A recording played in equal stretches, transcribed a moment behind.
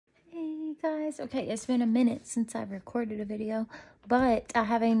guys. Okay, it's been a minute since I've recorded a video, but I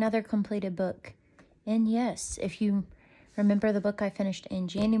have another completed book. And yes, if you remember the book I finished in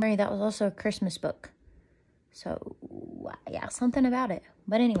January, that was also a Christmas book. So yeah, something about it.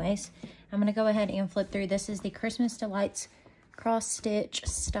 But anyways, I'm gonna go ahead and flip through. This is the Christmas Delights cross stitch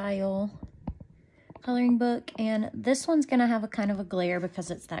style coloring book, and this one's gonna have a kind of a glare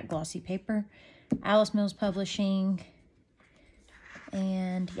because it's that glossy paper. Alice Mills Publishing.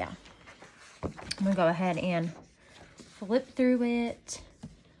 And yeah, I'm gonna go ahead and flip through it.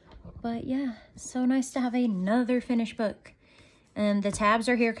 But yeah, so nice to have another finished book. And the tabs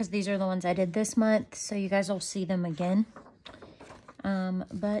are here because these are the ones I did this month, so you guys will see them again.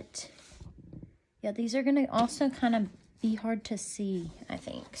 But yeah, these are gonna also kind of be hard to see, I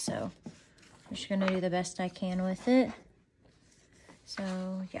think. So I'm just gonna do the best I can with it. So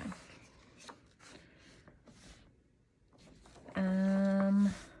yeah.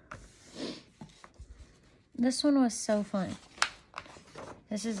 This one was so fun.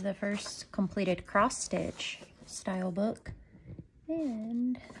 This is the first completed cross stitch style book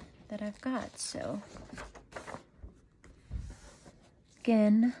and that I've got. So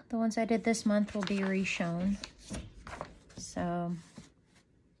again, the ones I did this month will be reshown. So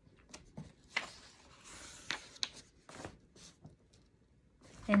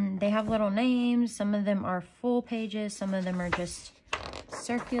and they have little names. Some of them are full pages, some of them are just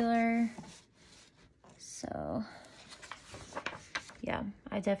circular. So yeah,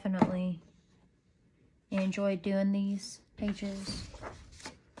 I definitely enjoyed doing these pages.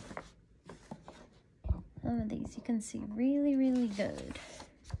 Some of these you can see really, really good.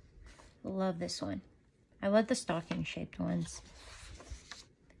 Love this one. I love the stocking shaped ones.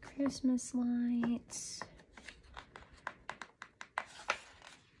 The Christmas lights.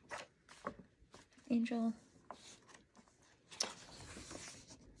 Angel.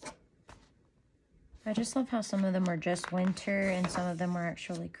 I just love how some of them are just winter and some of them are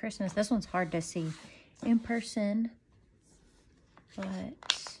actually Christmas. This one's hard to see in person,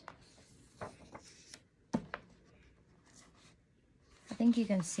 but I think you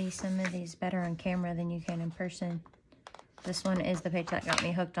can see some of these better on camera than you can in person. This one is the page that got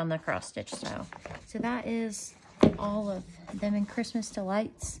me hooked on the cross stitch style. So that is all of them in Christmas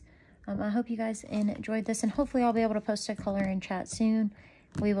Delights. I hope you guys enjoyed this, and hopefully I'll be able to post a color in chat soon.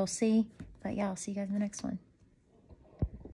 We will see. But yeah, I'll see you guys in the next one.